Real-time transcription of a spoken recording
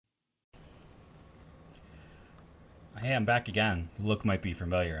Hey, I'm back again. The look might be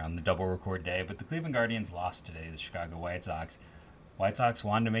familiar on the double record day, but the Cleveland Guardians lost today to the Chicago White Sox. White Sox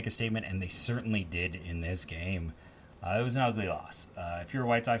wanted to make a statement, and they certainly did in this game. It was an ugly loss. If you're a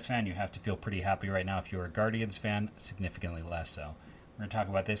White Sox fan, you have to feel pretty happy right now. If you're a Guardians fan, significantly less so. We're going to talk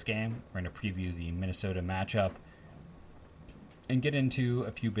about this game. We're going to preview the Minnesota matchup and get into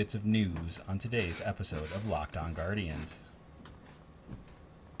a few bits of news on today's episode of Locked On Guardians.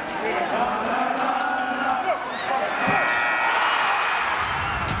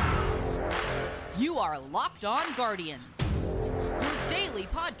 You are Locked On Guardians, your daily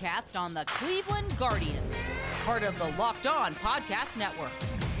podcast on the Cleveland Guardians, part of the Locked On Podcast Network,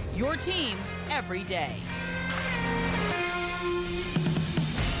 your team every day.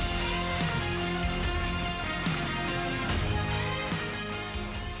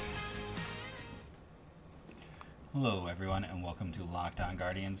 Hello, everyone, and welcome to Locked On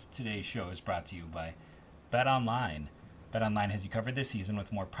Guardians. Today's show is brought to you by BetOnline. BetOnline has you covered this season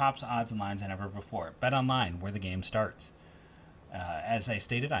with more props, odds, and lines than ever before. BetOnline, where the game starts. As I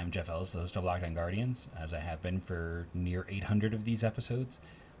stated, I'm Jeff Ellis, the host of Locked On Guardians, as I have been for near 800 of these episodes.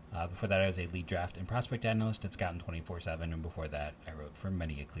 Before that, I was a lead draft and prospect analyst at Scout 24/7, and before that, I wrote for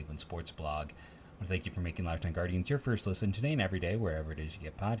many a Cleveland sports blog. I want to thank you for making Locked On Guardians your first listen today and every day, wherever it is you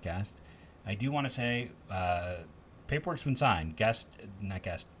get podcasts. I do want to say, paperwork's been signed.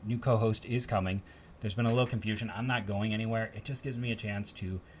 New co-host is coming. There's been a little confusion. I'm not going anywhere. It just gives me a chance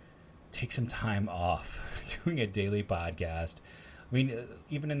to take some time off doing a daily podcast. I mean,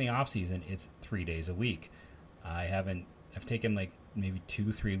 even in the off season, it's 3 days a week. I've taken like maybe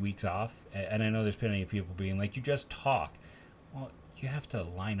 2-3 weeks off. And I know there's plenty of people being like, you just talk. Well, you have to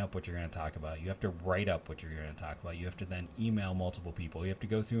line up what you're going to talk about. You have to write up what you're going to talk about. You have to then email multiple people. You have to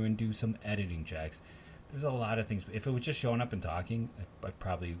go through and do some editing checks. There's a lot of things. If it was just showing up and talking, I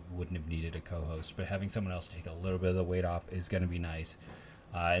probably wouldn't have needed a co-host. But having someone else take a little bit of the weight off is going to be nice.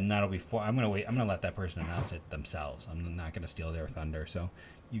 And that'll be I'm going to wait. I'm going to let that person announce it themselves. I'm not going to steal their thunder. So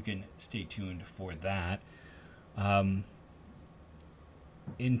you can stay tuned for that. In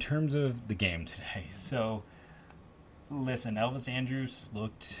terms of the game today, so listen, Elvis Andrus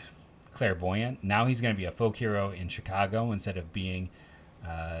looked clairvoyant. Now he's going to be a folk hero in Chicago instead of being,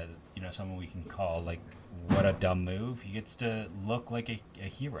 someone we can call like, what a dumb move. He gets to look like a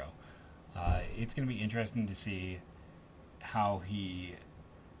hero. It's going to be interesting to see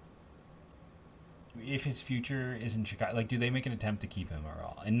if his future is in Chicago. Like, do they make an attempt to keep him or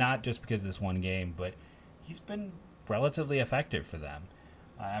all? And not just because of this one game, but he's been relatively effective for them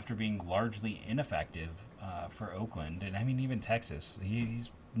after being largely ineffective for Oakland. And I mean, even Texas.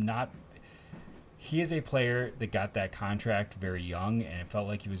 He is a player that got that contract very young, and it felt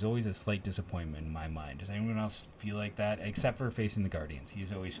like he was always a slight disappointment in my mind. Does anyone else feel like that? Except for facing the Guardians.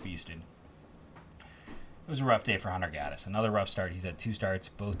 He's always feasted. It was a rough day for Hunter Gaddis. Another rough start. He's had 2 starts.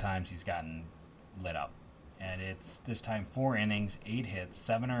 Both times he's gotten lit up. And it's this time 4 innings, 8 hits,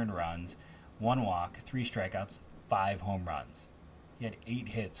 7 earned runs, 1 walk, 3 strikeouts, 5 home runs. He had 8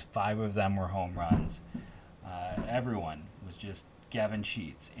 hits. 5 of them were home runs. Everyone was just Gavin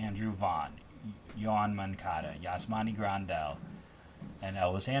Sheets, Andrew Vaughn, Yoan Moncada, Yasmani Grandal, and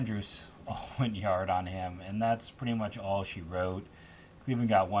Elvis Andrus all went yard on him, and that's pretty much all she wrote. Cleveland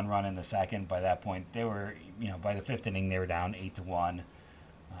got 1 run in the second. By that point, they were, by the 5th inning, they were down 8-1.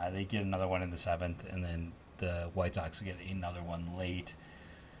 They get another one in the 7th, and then the White Sox would get another one late.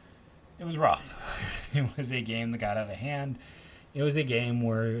 It was rough. It was a game that got out of hand. It was a game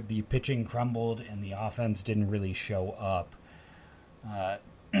where the pitching crumbled and the offense didn't really show up.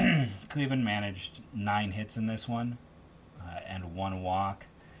 Cleveland managed 9 hits in this one and 1 walk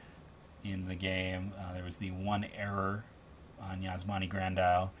in the game. There was the 1 error on Yasmani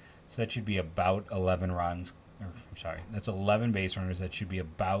Grandal, so that should be about 11 runs. That's 11 base runners. That should be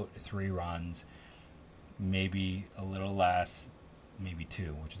about 3 runs, maybe a little less, maybe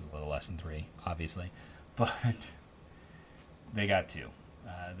 2, which is a little less than 3, obviously. But they got 2.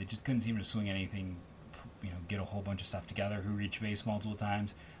 They just couldn't seem to swing anything, get a whole bunch of stuff together. Who reached base multiple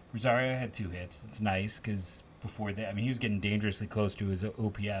times. Rosario had 2 hits. It's nice because before that, he was getting dangerously close to his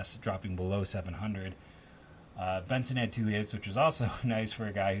OPS, dropping below 700. Benson had 2 hits, which was also nice for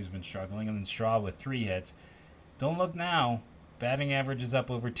a guy who's been struggling. And then Straw with 3 hits. Don't look now. Batting average is up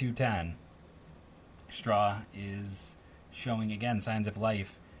over 210. Straw is showing, again, signs of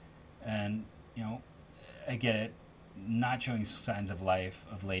life. And, I get it. Not showing signs of life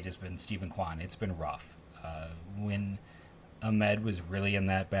of late has been Stephen Kwan. It's been rough. When Ahmed was really in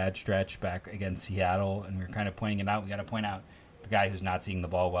that bad stretch back against Seattle, and we were kind of pointing it out, we got to point out the guy who's not seeing the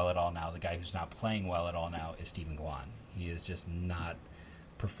ball well at all now, the guy who's not playing well at all now is Stephen Kwan. He is just not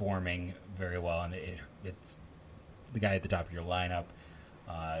performing very well, and the guy at the top of your lineup.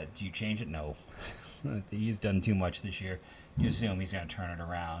 Do you change it? No. He's done too much this year. You assume he's going to turn it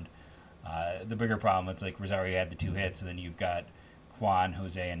around. The bigger problem, it's like Rosario had the 2 hits, and then you've got Kwan,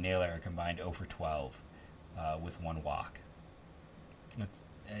 Jose, and Naylor combined 0 for 12 with 1 walk.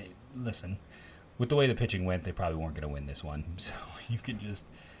 Listen, with the way the pitching went, they probably weren't going to win this one. So you can just,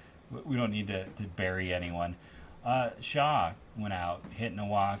 we don't need to bury anyone. Shaw went out, hitting a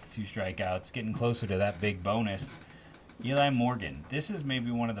walk, 2 strikeouts, getting closer to that big bonus. Eli Morgan. This is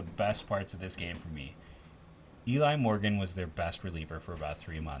maybe one of the best parts of this game for me. Eli Morgan was their best reliever for about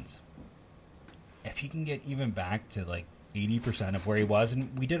 3 months. If he can get even back to like 80% of where he was,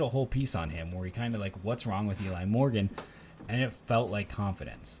 and we did a whole piece on him where he kind of like, what's wrong with Eli Morgan? And it felt like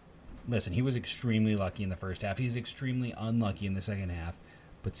confidence. Listen, he was extremely lucky in the first half. He's extremely unlucky in the second half.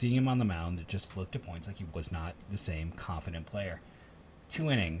 But seeing him on the mound, it just looked at points like he was not the same confident player. 2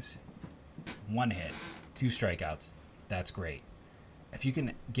 innings, 1 hit, 2 strikeouts. That's great. If you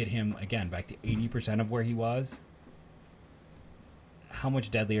can get him, again, back to 80% of where he was, how much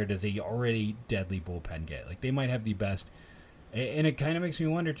deadlier does a already deadly bullpen get? Like, they might have the best. And it kind of makes me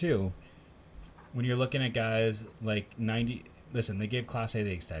wonder, too, when you're looking at guys like 90. Listen, they gave Clase the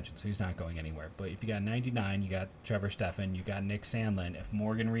extension, so he's not going anywhere. But if you got 99, you got Trevor Stephan, you got Nick Sandlin. If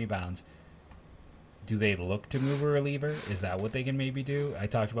Morgan rebounds, do they look to move a reliever? Is that what they can maybe do? I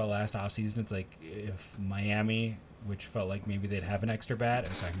talked about last offseason. It's like if Miami, which felt like maybe they'd have an extra bat. I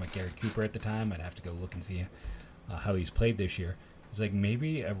was talking about Garrett Cooper at the time. I'd have to go look and see how he's played this year. It's like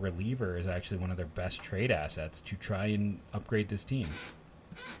maybe a reliever is actually one of their best trade assets to try and upgrade this team.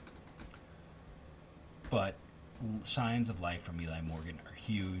 But signs of life from Eli Morgan are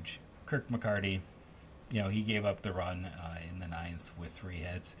huge. Kirk McCarty, he gave up the run in the 9th with 3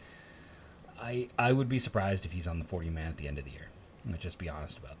 hits. I would be surprised if he's on the 40-man at the end of the year. Let's just be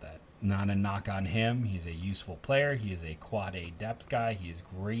honest about that. Not a knock on him. He's a useful player. He is a quad A depth guy. He is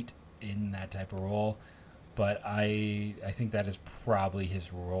great in that type of role. But I think that is probably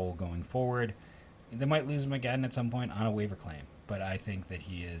his role going forward. They might lose him again at some point on a waiver claim. But I think that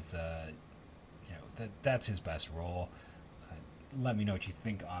he is, that's his best role. Let me know what you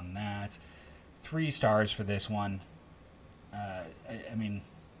think on that. 3 stars for this one. I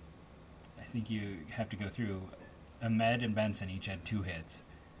think you have to go through. Ahmed and Benson each had 2 hits.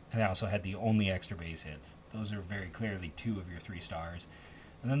 And they also had the only extra base hits. Those are very clearly 2 of your 3 stars.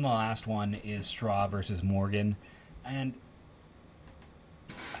 And then the last one is Straw versus Morgan. And,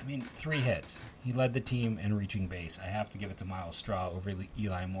 3 hits. He led the team in reaching base. I have to give it to Miles Straw over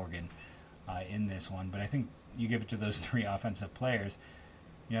Eli Morgan in this one. But I think you give it to those 3 offensive players.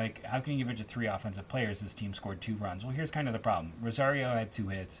 You're like, how can you give it to 3 offensive players? This team scored 2 runs. Well, here's kind of the problem. Rosario had 2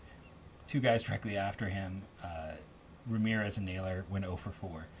 hits. 2 guys directly after him. Ramirez and Naylor went 0 for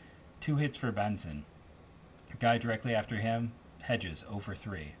 4. 2 hits for Benson. A guy directly after him, Hedges, 0 for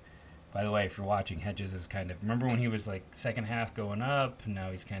 3. By the way, if you're watching, Hedges is kind of... Remember when he was like second half going up? Now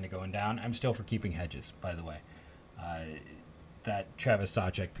he's kind of going down. I'm still for keeping Hedges, by the way. That Travis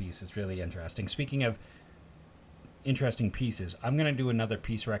Sawchek piece is really interesting. Speaking of interesting pieces, I'm going to do another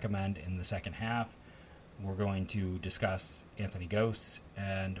piece recommend in the second half. We're going to discuss Anthony Ghosts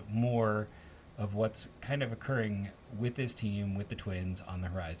and more of what's kind of occurring with this team, with the Twins on the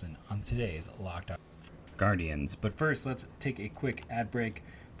horizon on today's Locked On Guardians. But first, let's take a quick ad break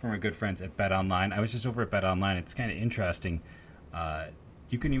from our good friends at BetOnline. I was just over at BetOnline. It's kind of interesting.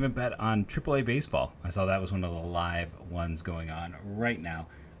 You can even bet on AAA baseball. I saw that was one of the live ones going on right now.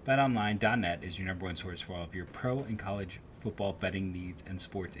 BetOnline.net is your number 1 source for all of your pro and college football betting needs and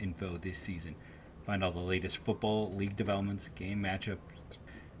sports info this season. Find all the latest football league developments, game matchups,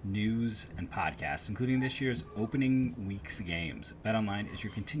 news, and podcasts, including this year's opening week's games. BetOnline is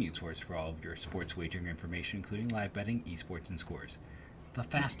your continued source for all of your sports wagering information, including live betting, esports, and scores. The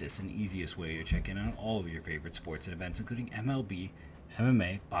fastest and easiest way to check in on all of your favorite sports and events, including MLB,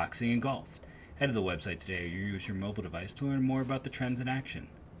 MMA, boxing, and golf. Head to the website today or use your mobile device to learn more about the trends in action.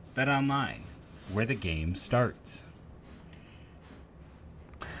 BetOnline, where the game starts.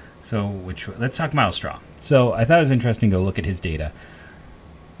 So, let's talk Miles Straw. So, I thought it was interesting to go look at his data,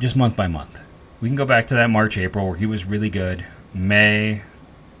 just month by month. We can go back to that March, April, where he was really good. May,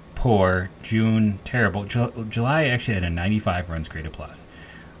 poor. June, terrible. July actually had a 95 runs created plus.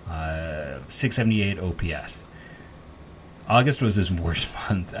 678 OPS. August was his worst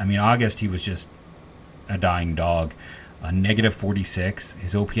month. August he was just a dying dog. Negative 46.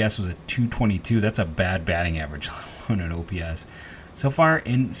 His OPS was at 222. That's a bad batting average on an OPS. So far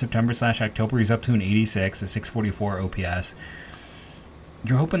in September/October, he's up to an 86, a 644 OPS.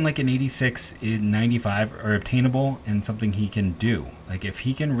 You're hoping like an 86 in 95 are obtainable and something he can do. Like if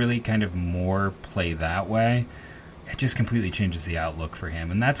he can really kind of more play that way, it just completely changes the outlook for him.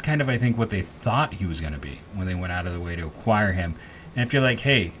 And that's kind of, I think, what they thought he was going to be when they went out of the way to acquire him. And if you're like,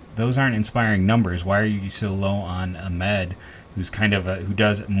 hey, those aren't inspiring numbers, why are you so low on Ahmed, who's kind of who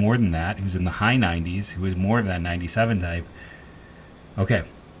does more than that, who's in the high 90s, who is more of that 97 type? Okay,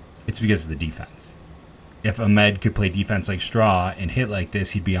 it's because of the defense. If Ahmed could play defense like Straw and hit like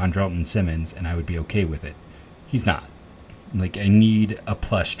this, he'd be on Andrelton Simmons, and I would be okay with it. He's not. Like, I need a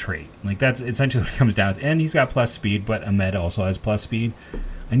plus trait. Like, that's essentially what it comes down to. And he's got plus speed, but Ahmed also has plus speed.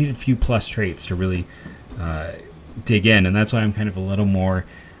 I need a few plus traits to really dig in, and that's why I'm kind of a little more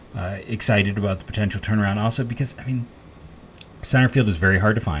excited about the potential turnaround. Also because, I mean, center field is very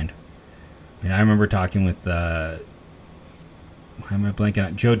hard to find. I mean, I remember talking with, why am I blanking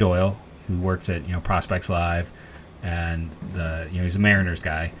on, Joe Doyle, who works at, Prospects Live, and he's a Mariners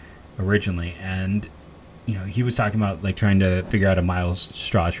guy originally, and he was talking about like trying to figure out a Miles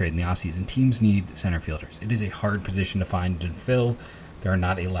Straw trade in the offseason. Teams need center fielders. It is a hard position to find and fill. There are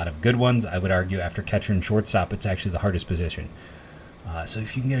not a lot of good ones. I would argue after catcher and shortstop, it's actually the hardest position. So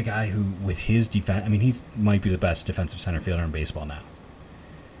if you can get a guy who, with his defense, I mean, he might be the best defensive center fielder in baseball now.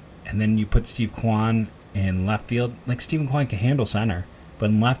 And then you put Steve Kwan in left field. Like, Steven Kwan can handle center, but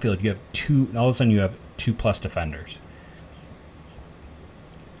in left field, you have all of a sudden you have 2+ defenders.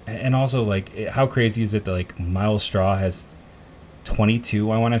 And also, like, how crazy is it that, like, Miles Straw has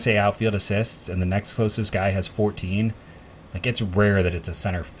 22, I want to say, outfield assists, and the next closest guy has 14? Like, it's rare that it's a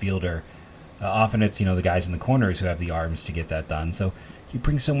center fielder. Often it's, the guys in the corners who have the arms to get that done. So he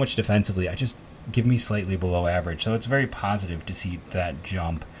brings so much defensively. I just give me slightly below average. So it's very positive to see that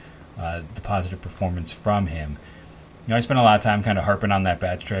jump, the positive performance from him. I spent a lot of time kind of harping on that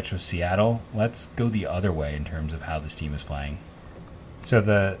bad stretch with Seattle. Let's go the other way in terms of how this team is playing. So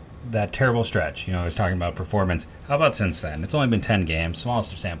that terrible stretch, I was talking about performance. How about since then? It's only been 10 games,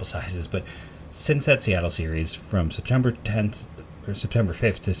 smallest of sample sizes, but since that Seattle series, from September 10th or September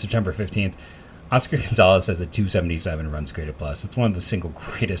 5th to September 15th, Oscar Gonzalez has a 277 runs created plus. It's one of the single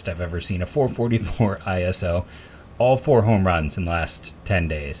greatest I've ever seen. A 444 ISO, all 4 home runs in the last 10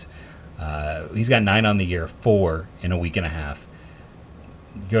 days. He's got 9 on the year, 4 in a week and a half.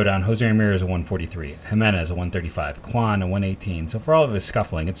 Go down, Jose Ramirez a 143, Jimenez a 135, Kwan a 118. So for all of his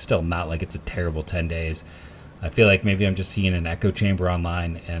scuffling, it's still not like it's a terrible 10 days. I feel like maybe I'm just seeing an echo chamber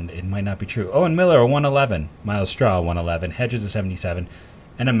online, and it might not be true. Owen Miller a 111, Miles Straw a 111, Hedges a 77,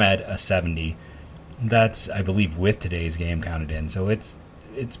 and Ahmed a 70. That's, I believe, with today's game counted in. So it's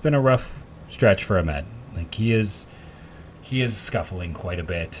been a rough stretch for Ahmed. Like, he is scuffling quite a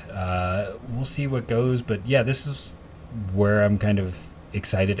bit. We'll see what goes, but yeah, this is where I'm kind of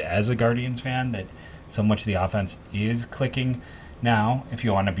excited as a Guardians fan that so much of the offense is clicking. Now, if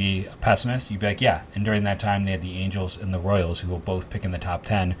you want to be a pessimist, you'd be like, yeah, and during that time they had the Angels and the Royals, who will both pick in the top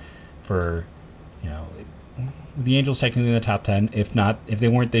 10 for, the Angels technically in the top 10. If they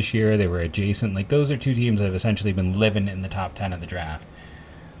weren't this year, they were adjacent. Like, those are two teams that have essentially been living in the top 10 of the draft.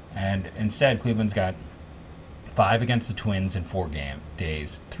 And instead, Cleveland's got 5 against the Twins in 4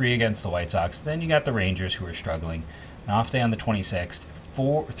 days, 3 against the White Sox. Then you got the Rangers, who are struggling. An off day on the 26th,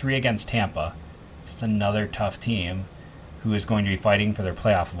 3 against Tampa. So it's another tough team who is going to be fighting for their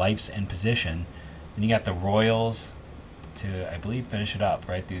playoff lives and position. And you got the Royals to, I believe, finish it up,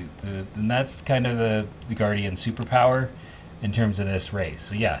 right? And that's kind of the Guardian superpower in terms of this race.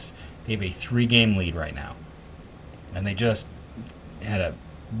 So yes, they have a 3-game lead right now. And they just had a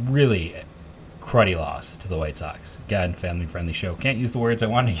really cruddy loss to the White Sox. Again, family-friendly show. Can't use the words I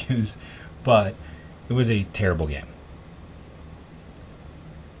want to use, but it was a terrible game.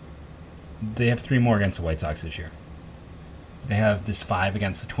 They have 3 more against the White Sox this year. They have this 5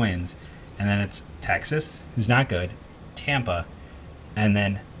 against the Twins, and then it's Texas, who's not good, Tampa, and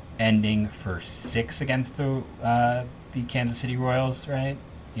then ending for 6 against the Kansas City Royals, right?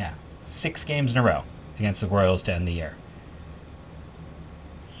 Yeah, 6 games in a row against the Royals to end the year.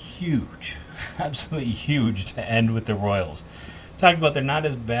 Huge, absolutely huge to end with the Royals. Talked about they're not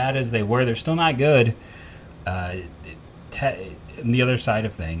as bad as they were. They're still not good. And the other side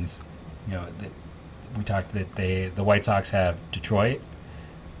of things, we talked that the White Sox have Detroit,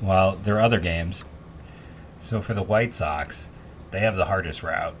 while their other games. So for the White Sox, they have the hardest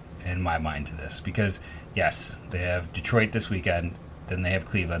route in my mind to this, because yes, they have Detroit this weekend, then they have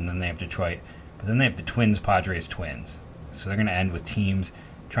Cleveland, then they have Detroit, but then they have the Twins, Padres, Twins. So they're going to end with teams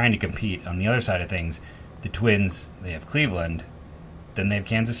trying to compete. On the other side of things, the Twins, they have Cleveland, then they have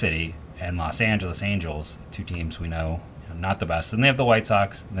Kansas City and Los Angeles Angels, 2 teams we know not the best. Then they have the White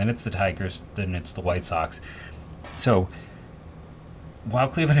Sox, then it's the Tigers, then it's the White Sox. So while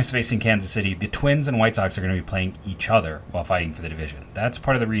Cleveland is facing Kansas City, the Twins and White Sox are going to be playing each other while fighting for the division. That's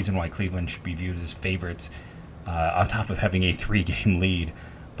part of the reason why Cleveland should be viewed as favorites on top of having a 3-game lead.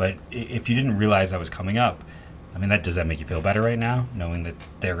 But if you didn't realize that was coming up, I mean, does that make you feel better right now, knowing that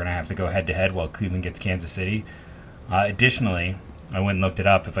they're going to have to go head-to-head while Cleveland gets Kansas City? Additionally, I went and looked it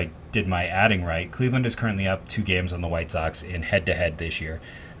up. If I did my adding right, Cleveland is currently up 2 games on the White Sox in head-to-head this year.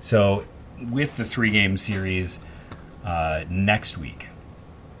 So with the 3-game series next week,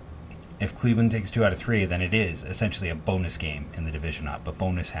 if Cleveland takes 2 out of 3, then it is essentially a bonus game in the division up, a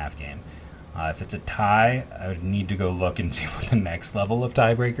bonus half game. If it's a tie, I would need to go look and see what the next level of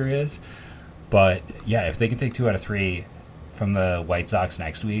tiebreaker is. But yeah, if they can take 2 out of 3 from the White Sox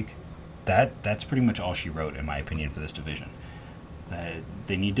next week, that's pretty much all she wrote, in my opinion, for this division.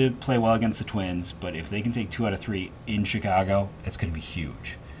 They need to play well against the Twins, but if they can take 2 out of 3 in Chicago, it's going to be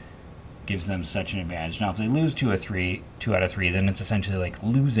huge. Gives them such an advantage. Now, if they lose 2 out of 3, then it's essentially like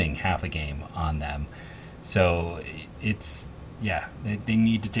losing half a game on them. So they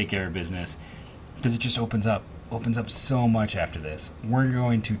need to take care of business because it just opens up so much after this. We're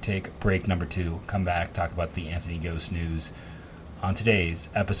going to take break number 2, come back, talk about the Anthony Gose news on today's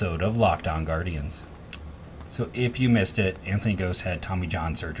episode of Locked On Guardians. So if you missed it, Anthony Gose had Tommy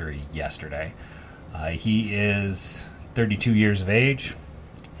John surgery yesterday. He is 32 years of age.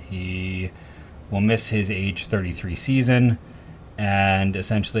 He will miss his age 33 season, and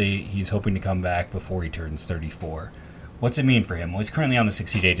essentially he's hoping to come back before he turns 34. What's it mean for him? Well, he's currently on the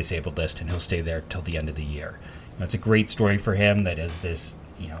 60-day disabled list, and he'll stay there till the end of the year. It's a great story for him that as this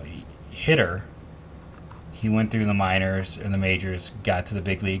hitter, he went through the minors and the majors, got to the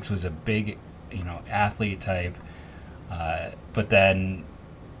big leagues, was a big athlete type, but then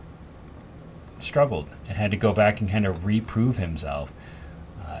struggled and had to go back and kind of reprove himself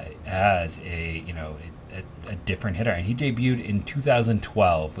as a different hitter. And he debuted in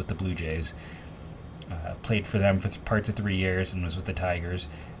 2012 with the Blue Jays, played for them for parts of 3 years and was with the Tigers,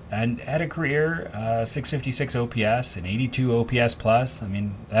 and had a career 656 OPS and 82 OPS plus. I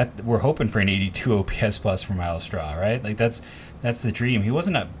mean, that we're hoping for an 82 OPS plus for Myles Straw, right? Like that's the dream. He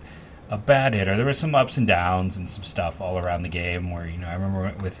wasn't a bad hitter. There was some ups and downs and some stuff all around the game where I remember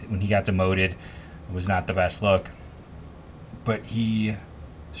when he got demoted, it was not the best look, but he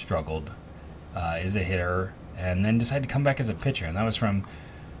struggled as a hitter and then decided to come back as a pitcher, and that was from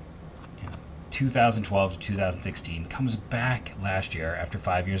 2012 to 2016. Comes back last year after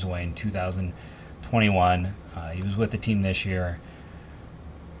 5 years away in 2021. He was with the team this year.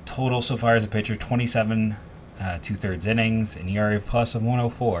 Total so far as a pitcher, 27 2/3 innings, an ERA plus of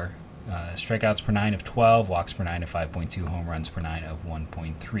 104. Strikeouts per 9 of 12, walks per 9 of 5.2, home runs per 9 of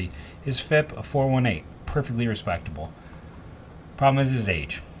 1.3. His FIP of 4.18, perfectly respectable. Problem is his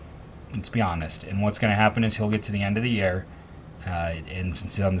age. Let's be honest. And what's going to happen is he'll get to the end of the year, and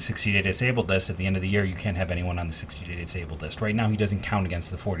since he's on the 60-day disabled list, at the end of the year, you can't have anyone on the 60-day disabled list. Right now, he doesn't count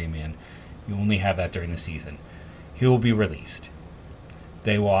against the 40-man. You only have that during the season. He will be released.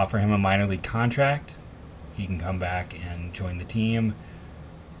 They will offer him a minor league contract. He can come back and join the team.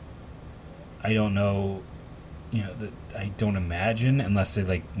 I don't know, I don't imagine, unless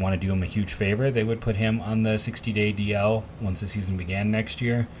they want to do him a huge favor, they would put him on the 60-day DL once the season began next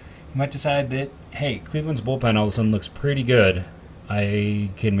year. He might decide that, hey, Cleveland's bullpen all of a sudden looks pretty good. I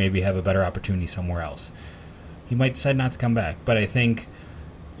can maybe have a better opportunity somewhere else. He might decide not to come back, but I think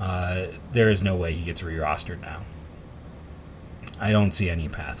there is no way he gets re-rostered now. I don't see any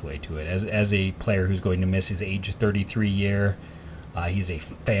pathway to it. As a player who's going to miss his age 33 year, he's a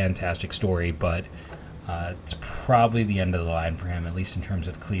fantastic story, but it's probably the end of the line for him, at least in terms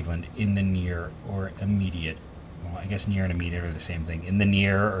of Cleveland, in the near or immediate. Well, I guess near and immediate are the same thing. In the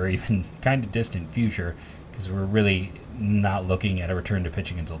near or even kind of distant future, because we're really not looking at a return to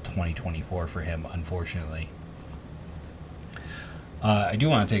pitching until 2024 for him, unfortunately. I do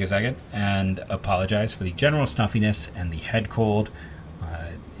want to take a second and apologize for the general snuffiness and the head cold.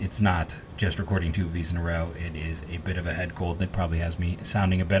 It's not just recording 2 of these in a row. It is a bit of a head cold that probably has me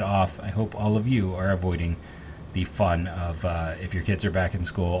sounding a bit off. I hope all of you are avoiding the fun of, if your kids are back in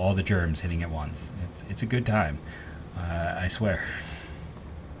school, all the germs hitting at once. It's a good time. I swear.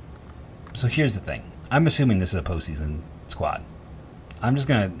 So here's the thing. I'm assuming this is a postseason squad. I'm just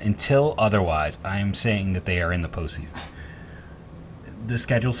going to, until otherwise, I'm saying that they are in the postseason. The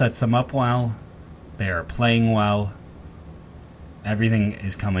schedule sets them up well. They are playing well. Everything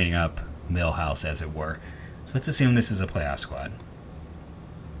is coming up Millhouse, as it were. So let's assume this is a playoff squad.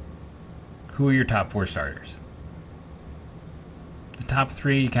 Who are your top 4 starters? The top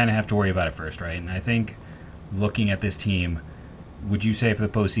 3, you kind of have to worry about it first, right? And I think looking at this team, would you say for the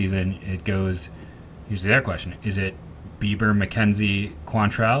postseason it goes, here's the other question, is it Bieber, McKenzie,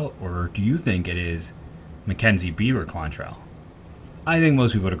 Quantrill, or do you think it is McKenzie, Bieber, Quantrill? I think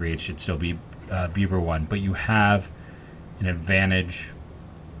most people would agree it should still be Bieber one, but you have an advantage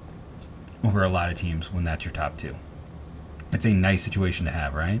over a lot of teams when that's your top two. It's a nice situation to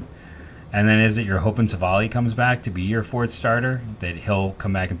have, right? And then is it you're hoping Savali comes back to be your fourth starter, that he'll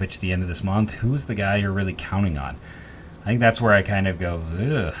come back and pitch at the end of this month? Who's the guy you're really counting on? I think that's where I kind of go,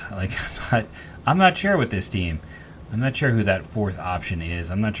 ugh. Like, I'm not sure with this team. I'm not sure who that fourth option is.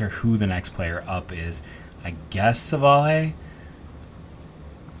 I'm not sure who the next player up is. I guess Savali.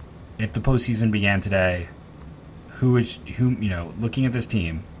 If the postseason began today, looking at this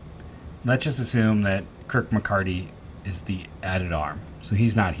team, let's just assume that Kirk McCarty is the added arm, so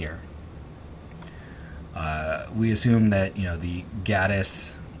he's not here. We assume that the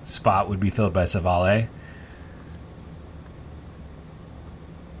Gaddis spot would be filled by Savali.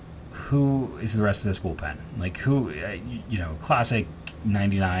 Who is the rest of this bullpen? Like, who, classic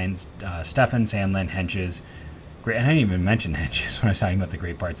 99s, Stefan, Sandlin, Henches. Great, and I didn't even mention Henches when I was talking about the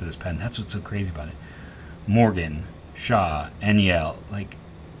great parts of this pen. That's what's so crazy about it. Morgan, Shaw, Niel. Like,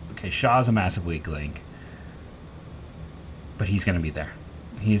 okay, Shaw's a massive weak link, but he's going to be there.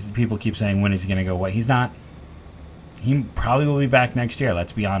 People keep saying, when is he going to go away? He's not. He probably will be back next year,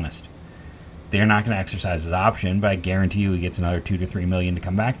 let's be honest. They're not going to exercise his option, but I guarantee you he gets another $2 to $3 million to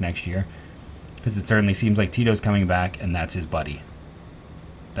come back next year, because it certainly seems like Tito's coming back, and that's his buddy.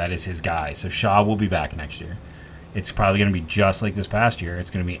 That is his guy. So Shaw will be back next year. It's probably going to be just like this past year. It's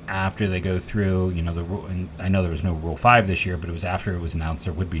going to be after they go through, the rule. And I know there was no Rule 5 this year, but it was after it was announced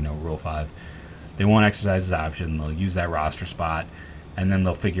there would be no Rule 5. They won't exercise his option. They'll use that roster spot, and then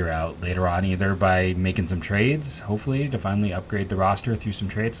they'll figure out later on, either by making some trades, hopefully, to finally upgrade the roster through some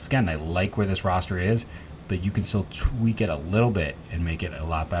trades. Again, I like where this roster is, but you can still tweak it a little bit and make it a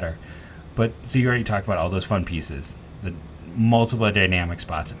lot better. But, so you already talked about all those fun pieces, the multiple dynamic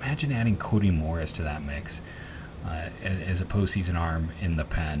spots. Imagine adding Cody Morris to that mix as a postseason arm in the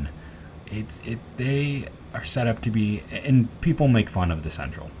pen. They are set up to be, and people make fun of the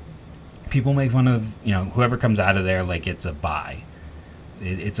Central. People make fun of, whoever comes out of there like it's a bye.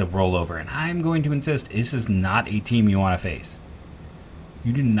 It's a rollover. And I'm going to insist, this is not a team you want to face.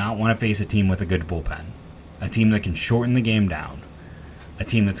 You do not want to face a team with a good bullpen. A team that can shorten the game down. A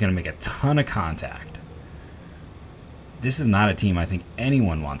team that's going to make a ton of contact. This is not a team I think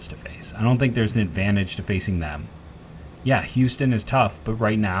anyone wants to face. I don't think there's an advantage to facing them. Yeah, Houston is tough, but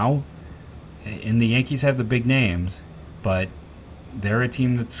right now, and the Yankees have the big names, but they're a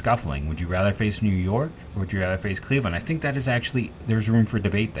team that's scuffling. Would you rather face New York, or would you rather face Cleveland? I think that is actually, there's room for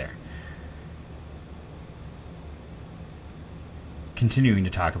debate there. Continuing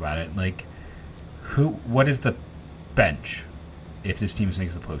to talk about it, like, what is the bench if this team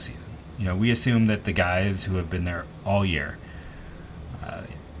makes the postseason? We assume that the guys who have been there all year,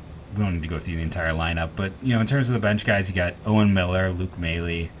 we don't need to go through the entire lineup, but, in terms of the bench guys, you got Owen Miller, Luke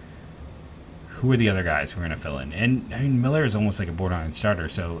Maile. Who are the other guys who are going to fill in? And, I mean, Miller is almost like a borderline starter,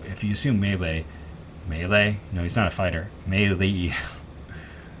 so if you assume Maile, no, he's not a fighter, Maile,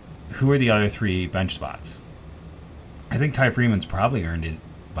 who are the other three bench spots? I think Ty Freeman's probably earned it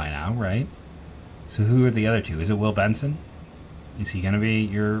by now, right? So who are the other two? Is it Will Benson? Is he going to be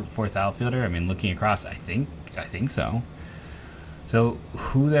your fourth outfielder? I mean, looking across, I think so. So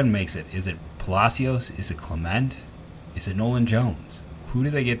who then makes it? Is it Palacios? Is it Clement? Is it Nolan Jones? Who do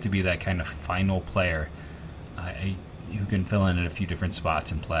they get to be that kind of final player who can fill in at a few different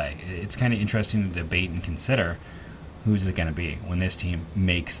spots and play? It's kind of interesting to debate and consider who's it going to be when this team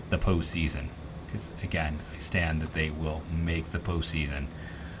makes the postseason. Because, again, I stand that they will make the postseason.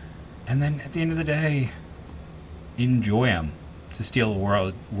 And then at the end of the day, enjoy them. To steal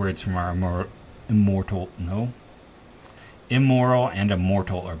words from our immoral and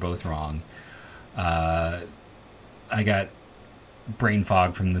immortal are both wrong. I got brain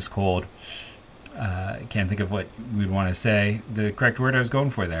fog from this cold. Can't think of what we'd want to say. The correct word I was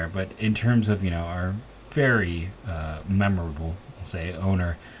going for there. But in terms of, our very memorable, I'll say,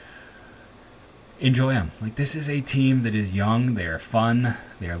 owner, enjoy them. Like, this is a team that is young. They are fun.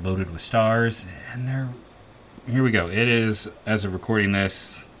 They are loaded with stars. And they're... Here we go. It is, as of recording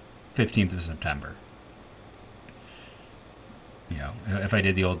this, 15th of September. If I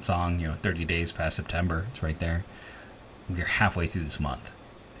did the old song, 30 days past September, it's right there. We're halfway through this month.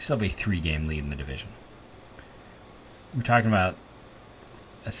 They still have a 3-game lead in the division. We're talking about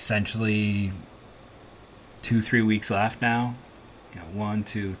essentially 2-3 weeks left now. 1,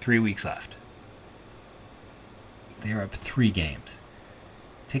 2, 3 weeks left. They're up 3 games.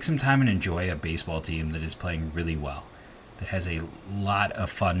 Take some time and enjoy a baseball team that is playing really well, that has a lot of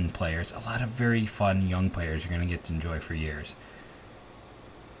fun players, a lot of very fun young players you're going to get to enjoy for years.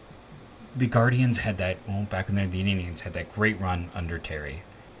 The Guardians had that, back when the Indians had that great run under Terry.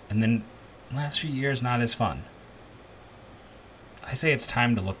 And then last few years not as fun. I say it's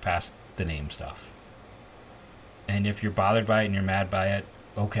time to look past the name stuff. And if you're bothered by it and you're mad by it,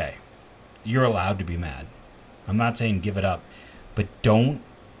 okay. You're allowed to be mad. I'm not saying give it up. But don't,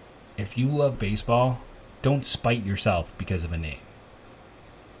 if you love baseball, don't spite yourself because of a name.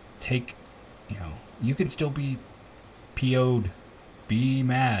 You can still be PO'd, be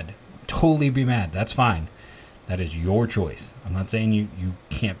mad, totally be mad. That's fine. That is your choice. I'm not saying you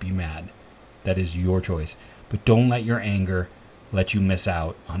can't be mad. That is your choice. But don't let your anger let you miss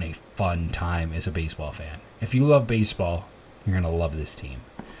out on a fun time as a baseball fan. If you love baseball, you're going to love this team.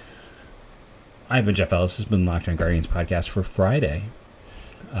 I've been Jeff Ellis. This has been Locked On Guardians podcast for Friday.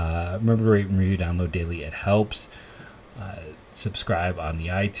 Remember to rate and review, download daily. It helps. Subscribe on the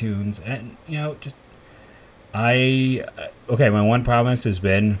iTunes. And, my one promise has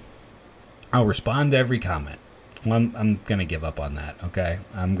been I'll respond to every comment. I'm going to give up on that, okay?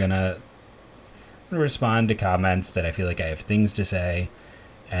 I'm going to respond to comments that I feel like I have things to say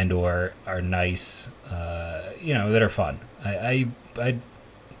and or are nice, that are fun. I'm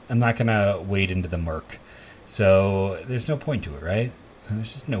not going to wade into the murk. So there's no point to it, right?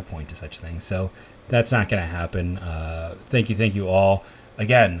 There's just no point to such things. So that's not going to happen. Thank you all.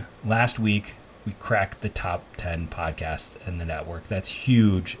 Again, last week we cracked the top 10 podcasts in the network. That's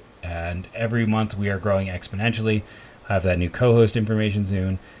huge. And every month we are growing exponentially. I have that new co-host information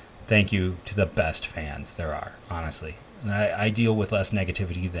soon. Thank you to the best fans there are, honestly. And I deal with less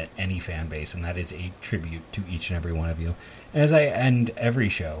negativity than any fan base, and that is a tribute to each and every one of you. And as I end every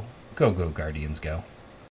show, go Guardians, go.